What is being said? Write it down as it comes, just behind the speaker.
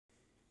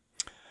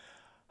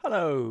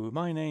Hello,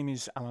 my name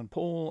is Alan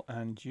Paull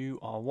and you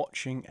are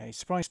watching a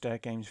Surprise Dare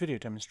Games video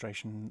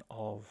demonstration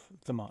of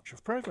the March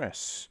of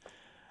Progress,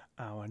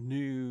 our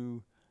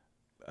new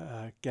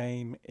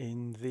game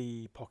in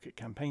the Pocket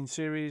Campaign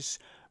series,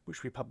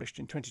 which we published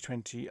in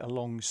 2020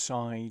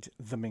 alongside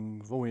the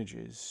Ming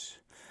Voyages.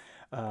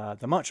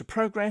 The March of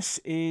Progress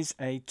is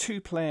a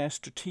two-player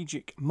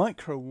strategic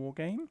micro-war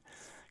game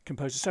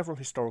composed of several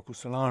historical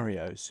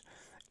scenarios.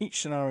 Each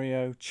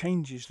scenario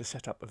changes the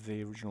setup of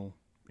the original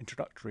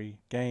introductory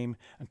game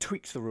and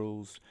tweaks the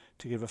rules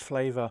to give a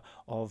flavour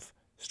of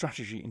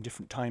strategy in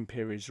different time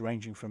periods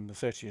ranging from the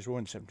 30 Years' War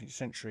in the 17th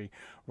century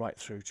right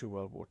through to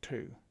World War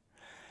II.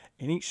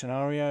 In each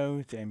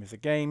scenario, the aim of the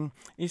game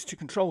is to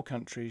control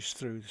countries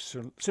through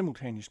the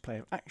simultaneous play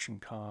of action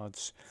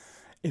cards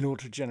in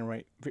order to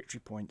generate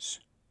victory points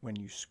when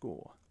you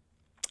score.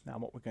 Now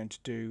what we're going to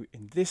do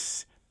in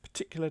this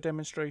particular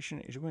demonstration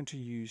is we're going to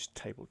use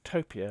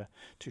Tabletopia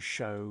to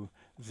show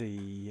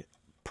the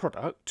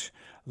product,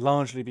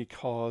 largely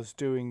because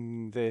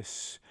doing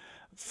this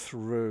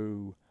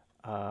through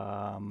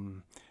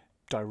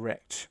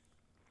direct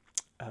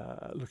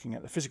looking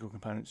at the physical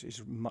components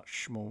is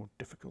much more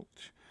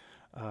difficult.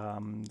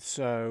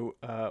 So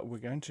we're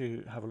going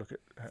to have a look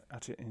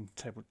at it in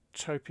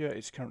Tabletopia.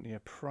 It's currently a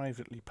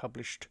privately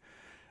published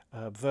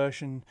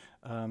version,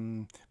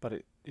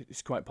 but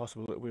it's quite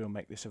possible that we will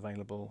make this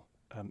available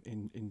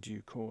in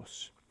due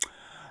course.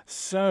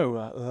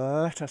 So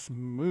let us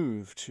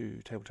move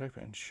to Tabletopia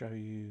and show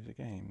you the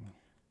game.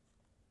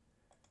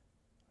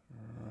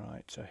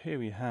 Right, so here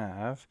we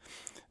have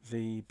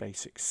the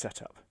basic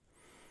setup.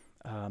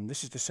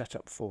 This is the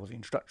setup for the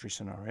introductory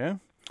scenario,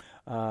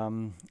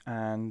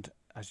 and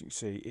as you can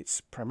see,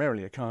 it's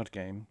primarily a card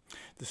game.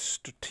 The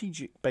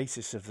strategic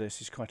basis of this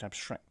is quite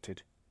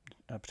abstracted,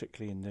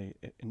 particularly in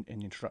the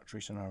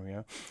introductory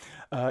scenario.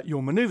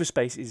 Your manoeuvre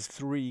space is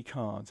 3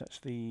 cards. That's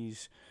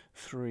these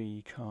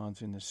 3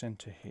 cards in the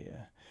centre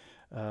here.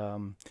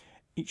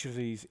 Each of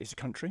these is a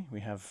country.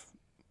 We have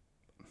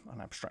an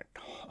abstract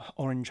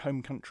orange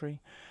home country,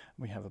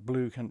 we have a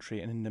blue country,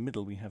 and in the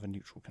middle we have a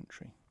neutral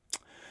country.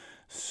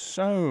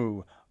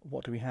 So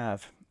what do we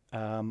have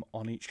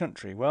on each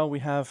country? Well, we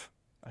have,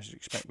 as you'd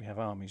expect, we have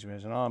armies.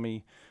 There's an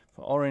army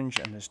for orange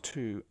and there's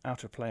 2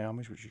 out-of-play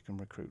armies which you can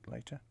recruit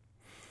later.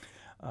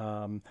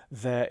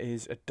 There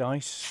is a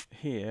dice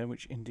here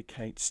which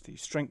indicates the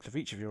strength of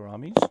each of your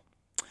armies,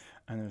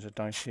 and there's a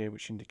dice here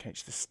which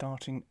indicates the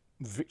starting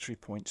victory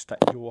points that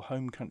your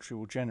home country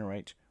will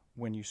generate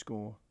when you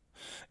score.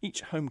 Each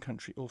home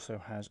country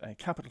also has a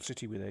capital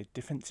city with a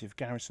defensive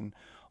garrison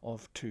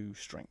of 2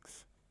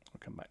 strength. We'll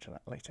come back to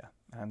that later.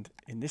 And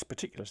in this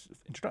particular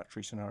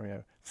introductory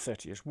scenario,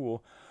 30 Years' War,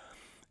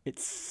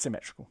 it's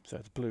symmetrical. So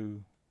the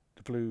blue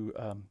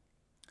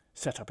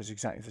setup is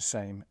exactly the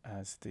same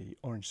as the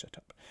orange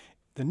setup.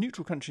 The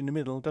neutral country in the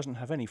middle doesn't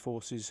have any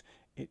forces.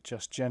 It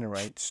just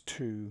generates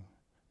 2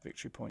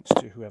 victory points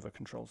to whoever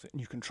controls it. And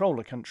you control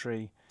a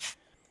country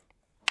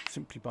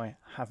simply by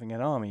having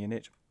an army in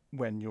it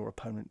when your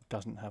opponent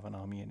doesn't have an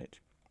army in it.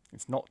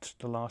 It's not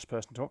the last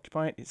person to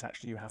occupy it, it's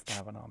actually you have to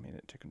have an army in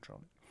it to control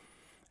it.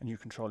 And you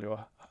control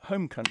your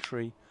home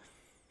country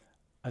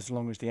as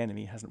long as the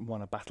enemy hasn't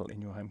won a battle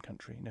in your home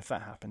country. And if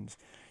that happens,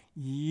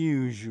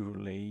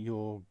 usually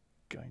you're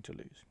going to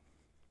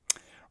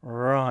lose.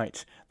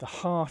 Right, the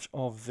heart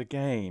of the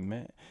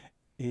game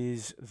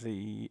is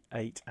the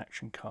 8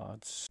 action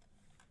cards.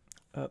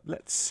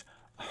 Let's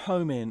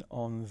home in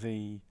on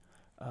the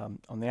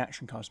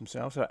action cards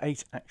themselves. There are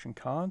 8 action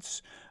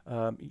cards.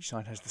 Each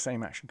side has the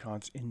same action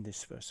cards in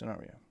this first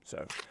scenario.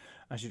 So,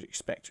 as you'd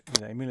expect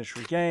with a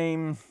military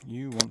game,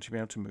 you want to be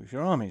able to move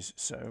your armies.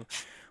 So,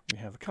 we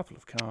have a couple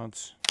of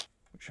cards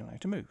which allow you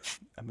to move.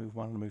 A move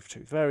 1 and a move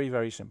 2. Very,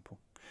 very simple.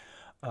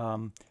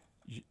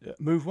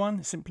 Move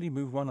 1, simply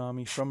move 1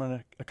 army from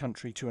a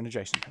country to an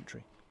adjacent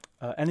country.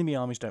 Enemy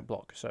armies don't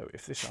block. So,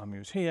 if this army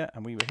was here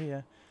and we were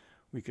here,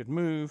 we could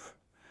move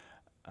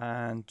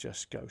and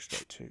just go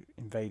straight to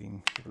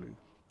invading the blue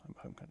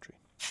home country.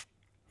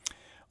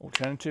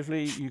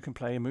 Alternatively, you can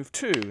play a move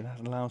 2, and that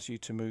allows you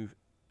to move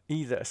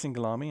either a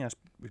single army, as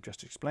we've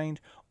just explained,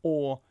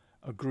 or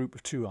a group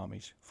of 2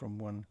 armies from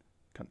one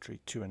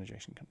country to an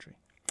adjacent country.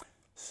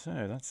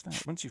 So that's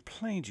that. Once you've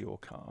played your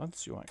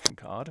cards, your action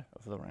card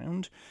of the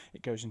round,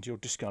 it goes into your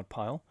discard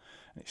pile,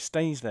 and it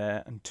stays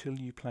there until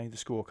you play the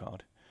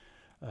scorecard.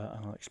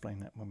 And I'll explain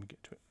that when we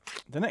get to it.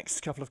 The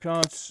next couple of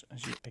cards,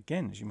 as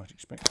you might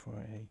expect for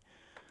a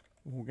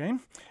war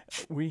game,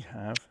 we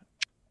have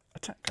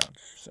attack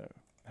cards. So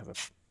we have a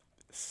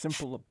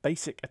simple,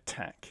 basic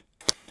attack.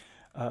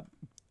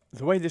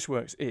 The way this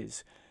works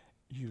is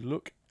you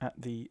look at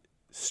the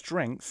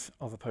strength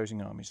of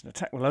opposing armies. An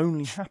attack will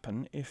only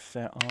happen if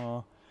there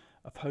are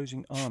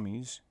opposing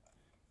armies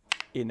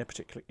in a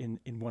particular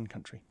in one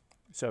country.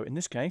 So in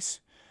this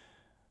case,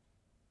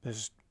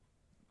 there's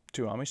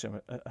 2 armies,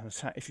 so an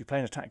attack, if you play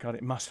an attack card,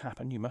 it must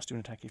happen. You must do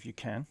an attack if you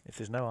can. If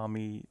there's no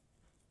army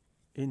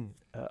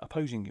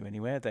opposing you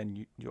anywhere,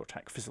 then your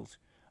attack fizzles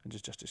and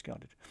is just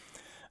discarded.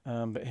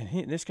 But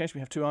in this case, we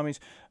have 2 armies.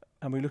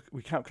 and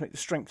we calculate the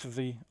strength of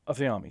the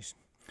armies.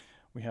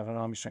 We have an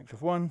army strength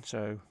of 1,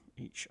 so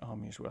each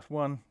army is worth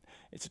 1.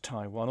 It's a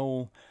tie,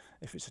 1-all.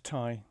 If it's a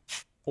tie,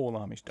 all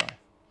armies die.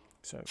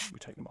 So we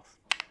take them off.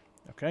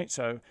 Okay,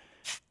 so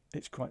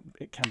it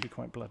can be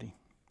quite bloody.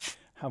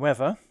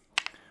 However,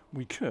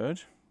 we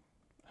could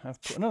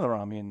have put another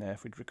army in there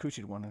if we'd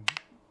recruited one and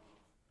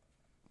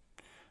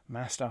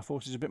massed our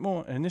forces a bit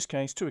more. And in this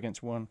case, 2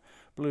 against 1,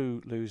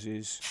 blue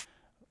loses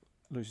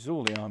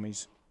all the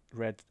armies,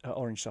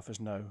 orange suffers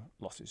no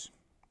losses.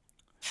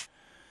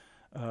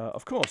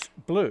 Of course,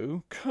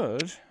 blue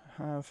could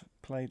have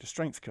played a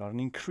strength card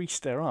and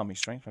increased their army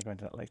strength. I'll go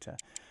into that later.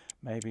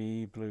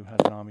 Maybe blue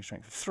had an army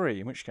strength of 3,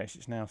 in which case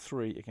it's now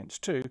 3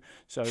 against 2.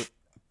 So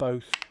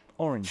both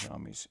orange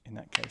armies in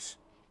that case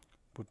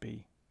would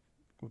be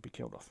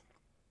killed off.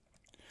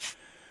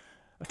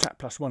 Attack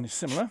 +1 is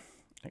similar,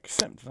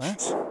 except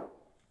that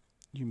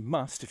you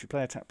must, if you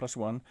play attack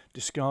 +1,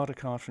 discard a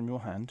card from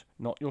your hand,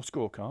 not your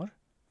scorecard.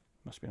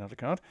 Must be another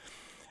card.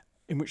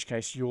 In which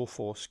case your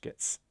force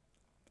gets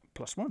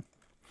 +1.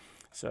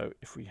 So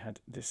if we had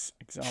this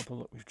example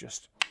that we've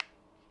just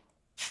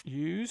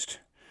used,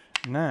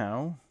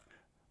 now,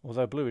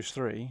 although blue is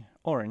 3,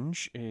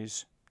 orange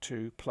is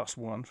 2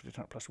 +1 for the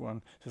attack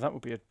 +1, so that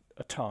would be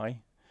a tie,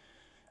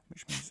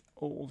 which means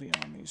all the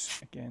armies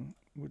again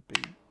would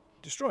be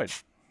destroyed.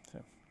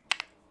 So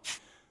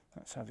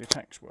that's how the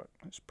attacks work.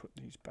 Let's put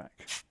these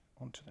back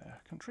onto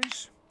their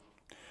countries.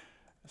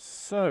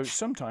 So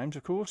sometimes,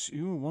 of course,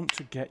 you want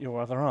to get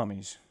your other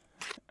armies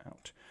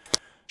out.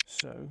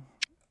 So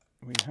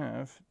we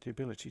have the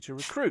ability to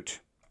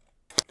recruit.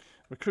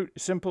 Recruit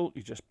is simple.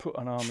 You just put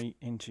an army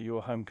into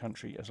your home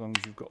country as long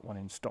as you've got one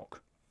in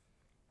stock.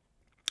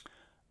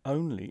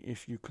 Only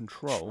if you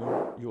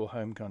control your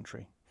home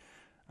country.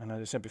 And as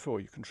I said before,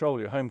 you control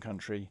your home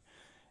country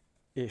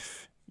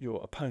if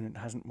your opponent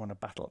hasn't won a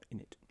battle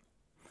in it.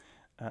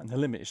 And the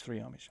limit is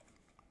 3 armies.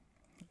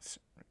 Let's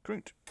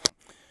recruit.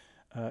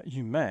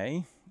 You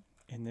may,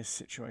 in this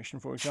situation,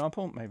 for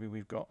example, maybe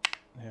we've got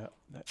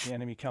the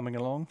enemy coming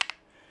along.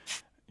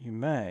 You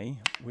may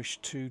wish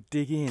to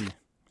dig in.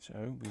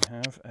 So we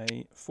have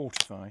a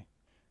fortify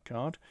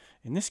card.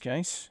 In this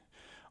case,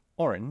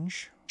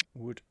 orange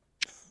would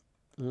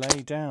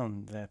lay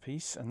down their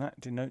piece, and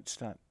that denotes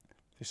that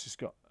this has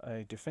got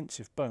a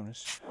defensive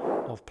bonus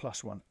of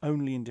 +1,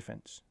 only in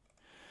defense.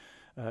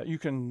 You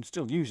can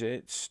still use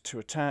it to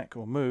attack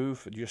or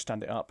move, but you just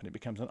stand it up and it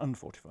becomes an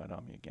unfortified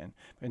army again.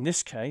 But in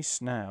this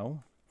case,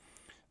 now,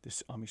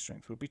 this army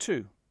strength will be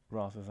 2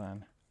 rather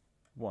than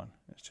 1.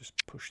 Let's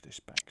just push this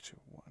back to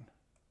 1.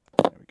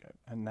 There we go.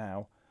 And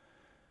now,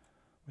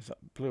 with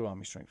that blue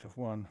army strength of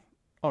 1,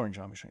 orange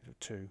army strength of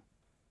 2,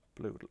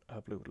 blue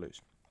would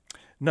lose.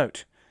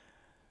 Note,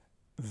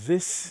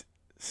 this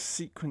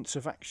sequence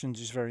of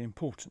actions is very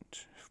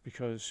important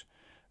because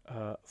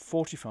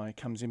fortify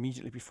comes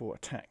immediately before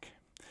attack.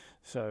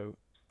 So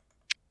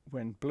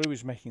when blue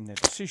is making their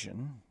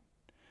decision,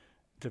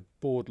 the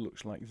board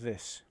looks like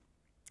this.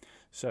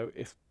 So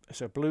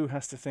blue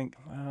has to think,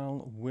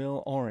 well,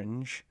 will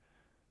orange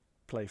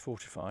play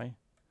fortify?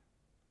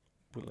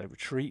 Will they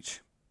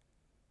retreat?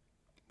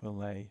 Will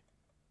they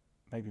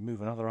maybe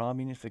move another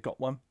army in if they've got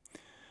one?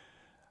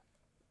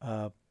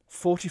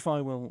 Fortify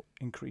will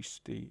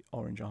increase the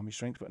orange army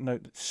strength, but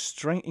note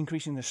that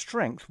increasing the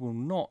strength will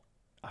not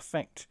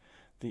affect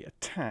the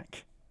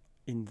attack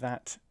in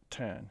that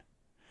turn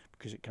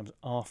because it comes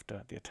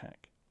after the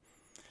attack.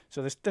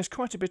 So there's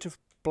quite a bit of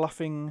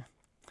bluffing.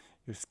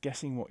 You're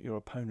guessing what your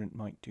opponent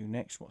might do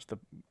next. What's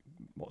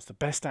the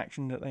best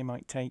action that they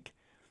might take?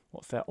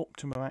 What's their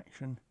optimum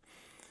action?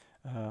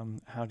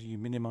 How do you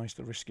minimise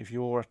the risk of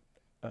your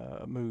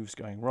moves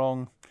going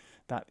wrong?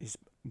 That is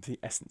the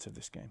essence of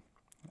this game.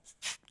 Let's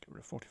get rid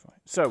of fortify.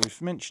 So we've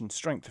mentioned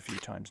strength a few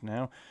times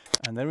now,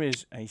 and there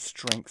is a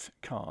strength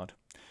card.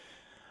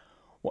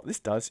 What this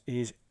does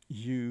is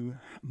you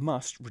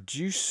must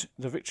reduce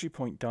the victory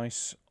point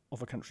dice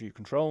of a country you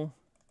control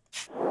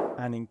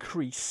and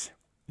increase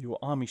your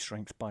army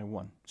strength by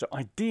 1. So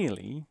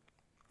ideally,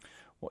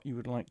 what you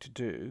would like to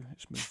do,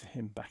 let's move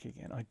him back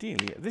again.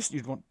 Ideally,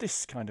 you'd want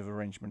this kind of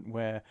arrangement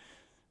where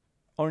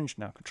orange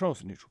now controls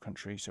the neutral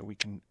country, so we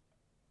can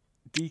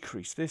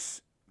decrease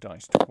this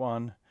dice to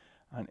 1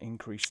 and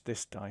increase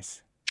this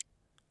dice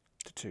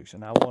to 2. So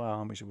now all our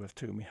armies are worth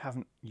 2, and we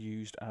haven't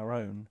used our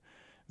own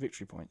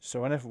victory points.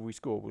 So whenever we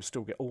score, we'll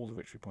still get all the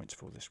victory points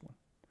for this one.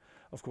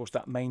 Of course,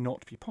 that may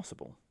not be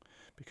possible,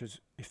 because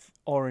if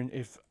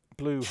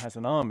blue has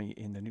an army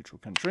in the neutral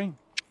country,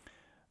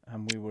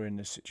 and we were in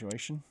this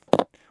situation,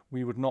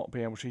 we would not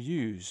be able to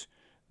use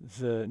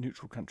the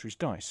neutral country's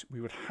dice.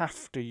 We would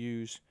have to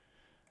use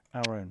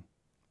our own.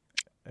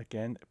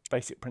 Again,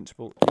 basic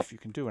principle, if you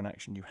can do an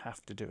action, you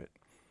have to do it.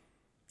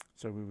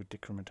 So we would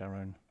decrement our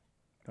own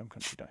home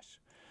country dice.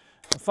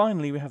 And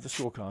finally, we have the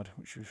scorecard,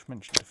 which we've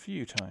mentioned a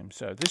few times.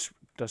 So this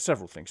does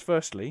several things.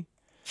 Firstly,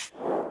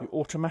 you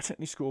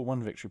automatically score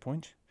 1 victory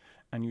point,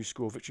 and you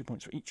score victory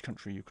points for each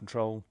country you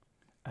control,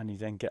 and you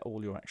then get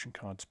all your action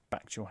cards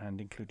back to your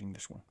hand, including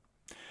this one.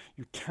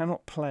 You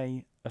cannot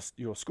play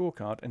your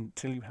scorecard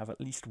until you have at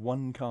least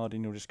one card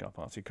in your discard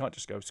pile. So you can't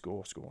just go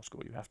score, score,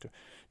 score. You have to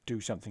do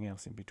something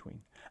else in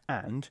between.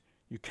 And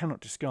you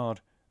cannot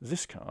discard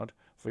this card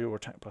for your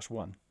attack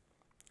 +1.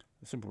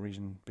 The simple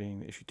reason being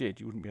that if you did,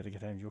 you wouldn't be able to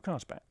get any of your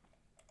cards back.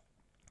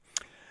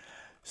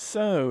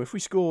 So if we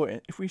score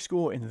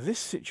in this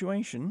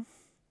situation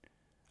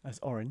as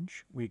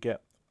orange, we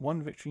get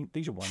 1 victory.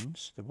 These are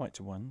ones. The whites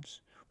are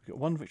ones. We get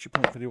 1 victory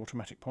point for the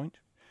automatic point.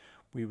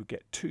 We would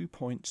get 2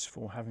 points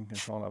for having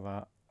control of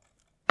our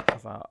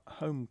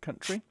home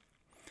country,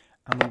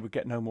 and we would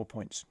get no more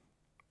points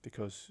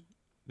because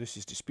this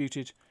is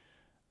disputed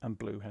and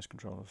blue has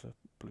control of the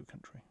blue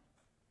country.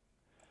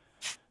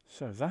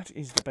 So that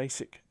is the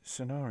basic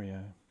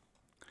scenario.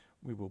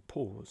 We will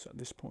pause at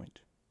this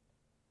point.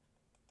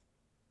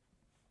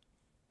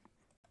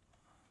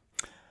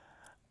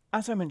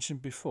 As I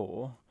mentioned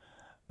before,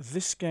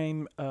 this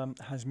game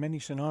has many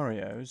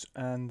scenarios,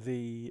 and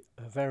the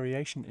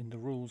variation in the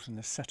rules and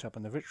the setup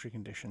and the victory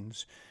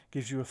conditions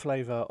gives you a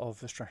flavour of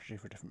the strategy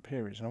for different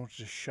periods. And I wanted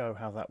to show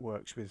how that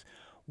works with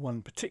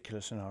one particular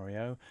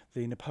scenario,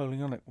 the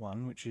Napoleonic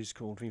one, which is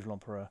called Vive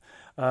l'Empereur.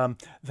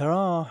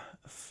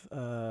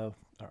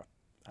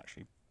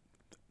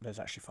 There's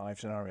actually 5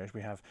 scenarios.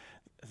 We have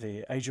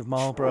the Age of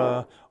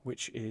Marlborough,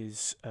 which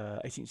is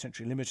 18th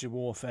century limited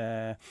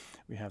warfare.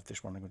 We have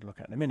this one I'm going to look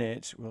at in a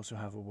minute. We also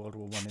have a World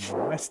War I in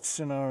the West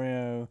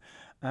scenario,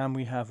 and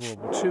we have World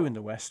War II in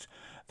the West.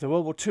 The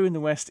World War II in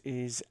the West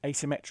is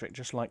asymmetric,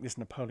 just like this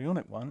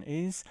Napoleonic one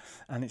is,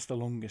 and it's the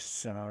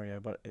longest scenario,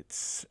 but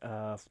it's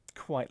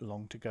quite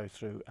long to go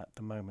through at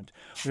the moment.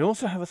 We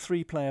also have a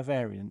 3-player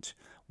variant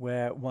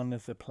where one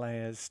of the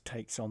players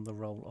takes on the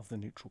role of the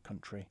neutral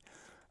country.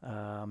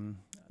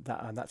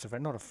 That's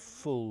not a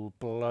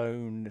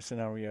full-blown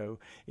scenario.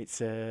 It's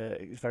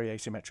very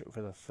asymmetric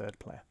for the 3rd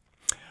player.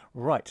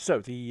 Right. So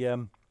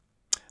the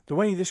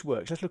way this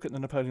works, let's look at the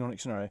Napoleonic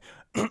scenario.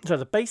 So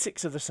the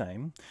basics are the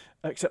same,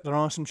 except there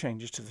are some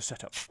changes to the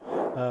setup.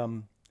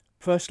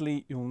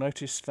 Firstly, you'll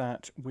notice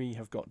that we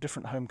have got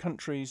different home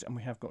countries and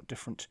we have got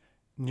different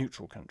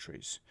neutral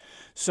countries.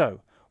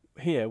 So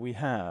here we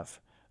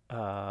have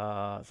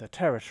the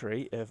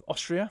territory of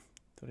Austria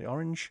for the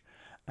orange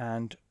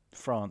and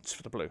France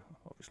for the blue,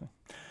 obviously.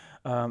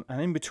 And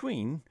in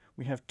between,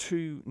 we have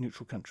 2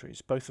 neutral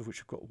countries, both of which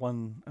have got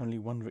only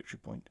one victory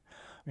point.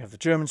 We have the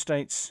German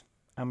states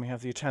and we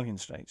have the Italian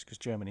states, because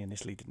Germany and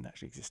Italy didn't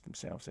actually exist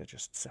themselves. They're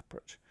just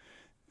separate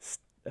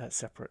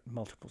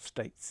multiple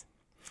states.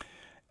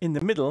 In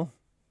the middle,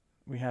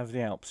 we have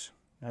the Alps.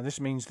 Now, this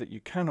means that you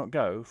cannot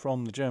go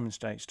from the German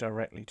states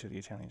directly to the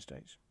Italian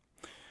states.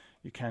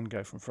 You can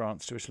go from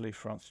France to Italy,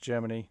 France to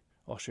Germany,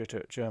 Austria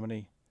to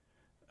Germany,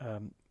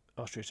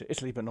 Austria to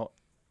Italy, but not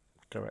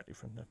directly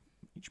from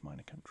each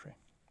minor country.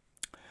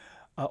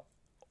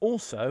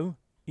 Also,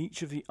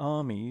 each of the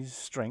armies'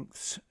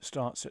 strengths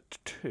starts at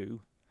 2,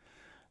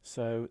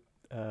 so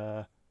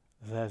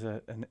there's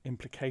an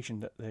implication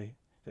that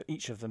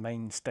each of the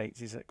main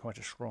states is quite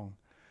a strong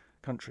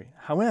country.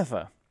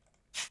 However,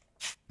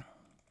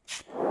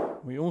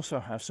 we also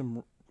have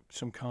some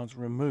cards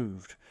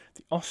removed.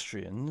 The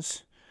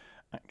Austrians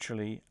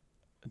actually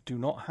do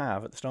not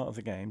have, at the start of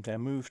the game, their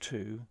move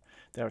 2,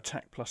 their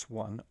attack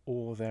 +1,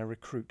 or their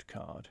recruit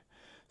card.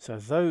 So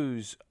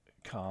those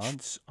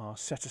cards are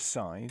set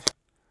aside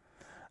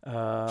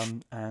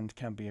and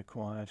can be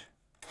acquired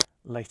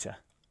later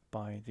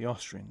by the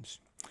Austrians.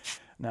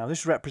 Now,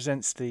 this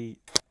represents the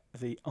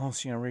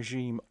Ancien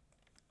Regime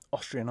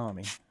Austrian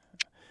army,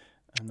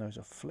 and those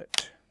are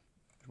flipped.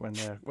 When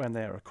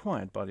they're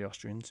acquired by the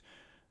Austrians,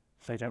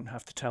 they don't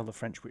have to tell the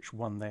French which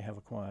one they have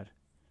acquired.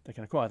 They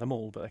can acquire them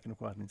all, but they can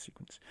acquire them in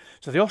sequence.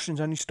 So the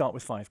Austrians only start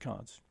with 5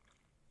 cards.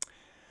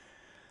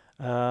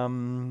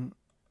 Look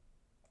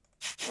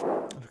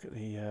at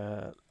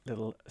the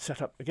little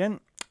setup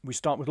again. We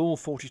start with all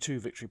 42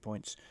 victory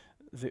points.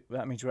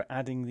 That means we're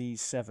adding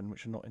these 7,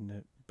 which are not in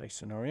the base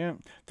scenario.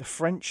 The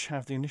French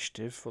have the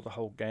initiative for the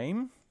whole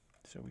game,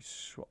 so we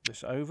swap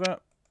this over.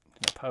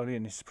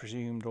 Napoleon is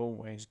presumed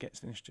always gets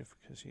the initiative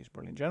because he's a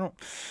brilliant general.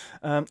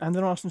 And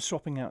there are some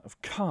swapping out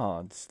of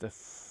cards. The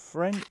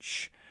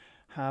French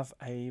have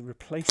a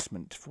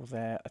replacement for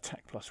their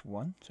attack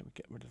 +1, so we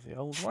get rid of the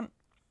old one.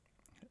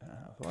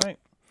 Right.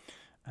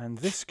 And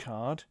this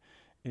card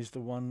is the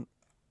one,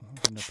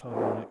 the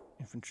Napoleonic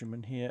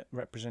infantryman here,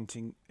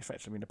 representing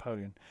effectively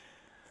Napoleon.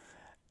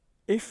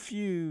 If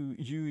you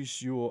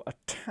use your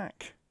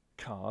attack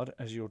card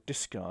as your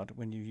discard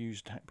when you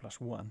use attack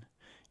 +1,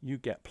 you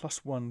get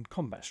 +1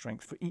 combat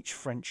strength for each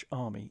French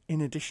army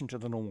in addition to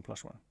the normal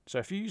 +1. So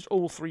if you use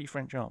all 3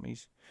 French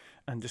armies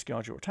and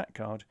discard your attack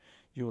card,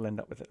 you'll end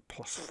up with a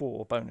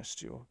 +4 bonus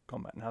to your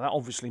combat. Now, that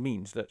obviously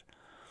means that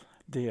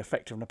the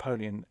effect of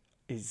Napoleon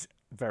is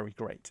very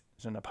great.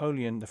 So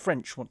Napoleon, the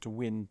French want to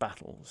win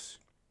battles.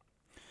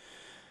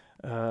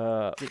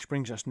 Which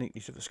brings us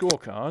neatly to the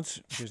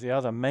scorecards, because the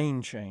other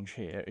main change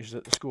here is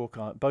that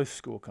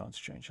both scorecards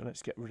change. So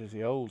let's get rid of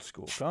the old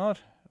scorecard.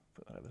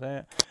 Put that over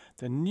there.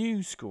 The new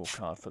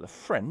scorecard for the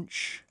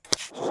French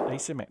which is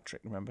asymmetric,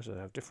 remember, so they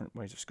have different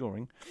ways of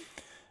scoring.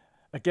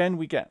 Again,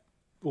 we get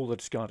all the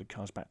discarded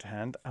cards back to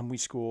hand, and we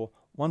score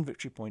 1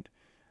 victory point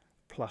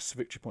plus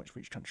victory points for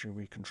each country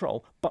we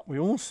control, but we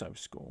also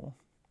score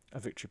a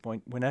victory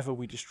point whenever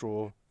we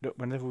destroy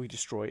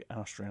an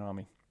Austrian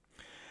army.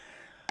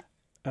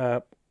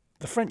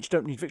 The French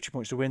don't need victory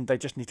points to win, they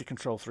just need to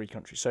control 3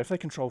 countries. So if they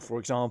control, for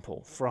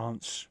example,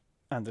 France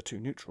and the 2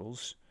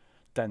 neutrals,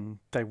 then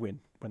they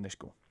win when they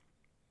score.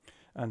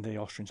 And the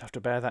Austrians have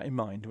to bear that in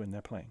mind when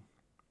they're playing.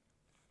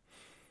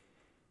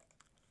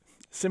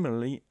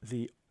 Similarly,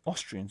 the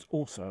Austrians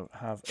also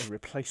have a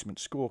replacement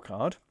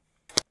scorecard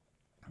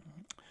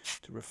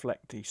to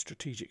reflect the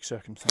strategic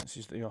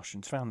circumstances that the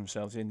Austrians found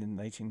themselves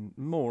in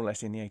more or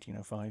less in the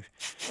 1805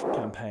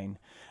 campaign.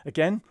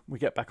 Again, we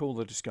get back all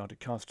the discarded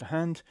cards to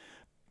hand.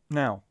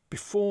 Now,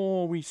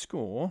 before we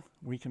score,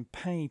 we can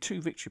pay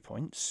 2 victory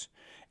points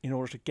in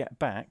order to get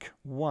back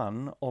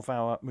one of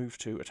our move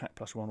to attack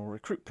 +1 or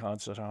recruit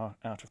cards that are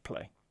out of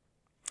play.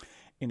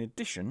 In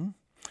addition,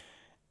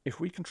 if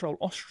we control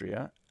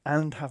Austria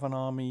and have an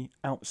army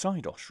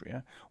outside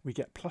Austria, we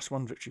get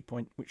 +1 victory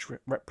point, which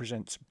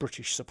represents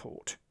British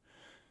support.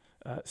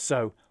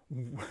 So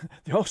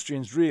the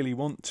Austrians really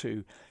want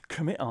to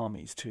commit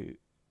armies to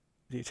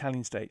the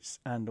Italian states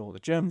and or the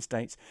German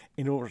states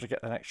in order to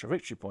get that extra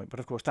victory point. But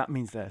of course that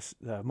means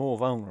they're more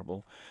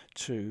vulnerable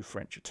to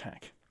French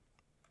attack.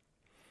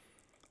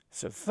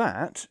 So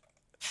that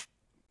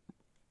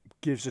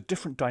gives a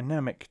different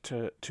dynamic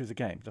to the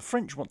game. The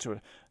French want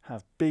to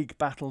have big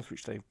battles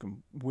which they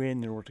can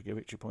win in order to get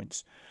victory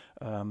points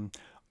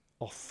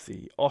off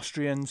the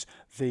Austrians.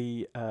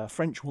 The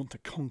French want to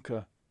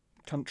conquer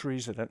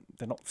countries.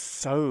 They're not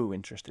so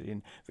interested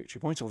in victory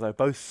points, although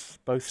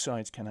both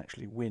sides can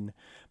actually win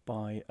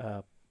by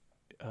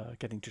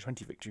getting to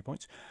 20 victory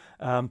points.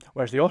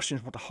 Whereas the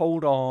Austrians want to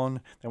hold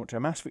on, they want to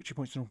amass victory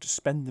points in order to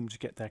spend them to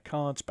get their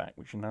cards back,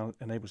 which now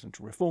enables them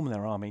to reform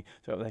their army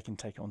so that they can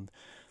take on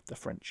the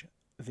French.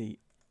 The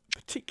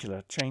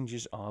particular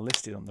changes are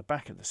listed on the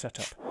back of the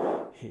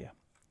setup here,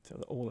 so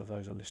that all of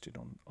those are listed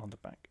on the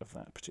back of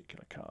that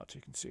particular card, so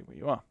you can see where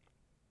you are.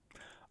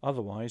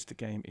 Otherwise, the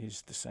game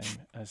is the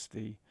same as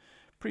the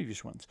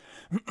previous ones.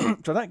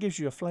 So that gives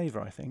you a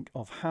flavour, I think,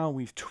 of how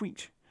we've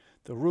tweaked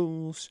the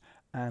rules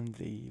and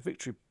the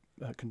victory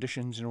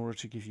conditions in order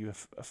to give you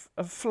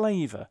a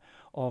flavour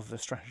of the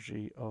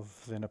strategy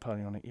of the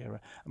Napoleonic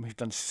era. And we've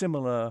done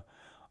similar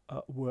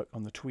work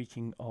on the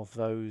tweaking of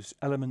those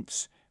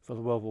elements for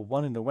the World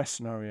War I in the West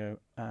scenario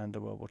and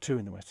the World War II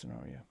in the West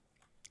scenario.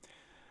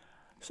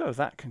 So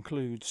that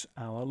concludes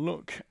our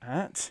look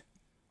at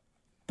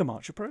the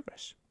March of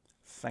Progress.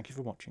 Thank you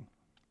for watching.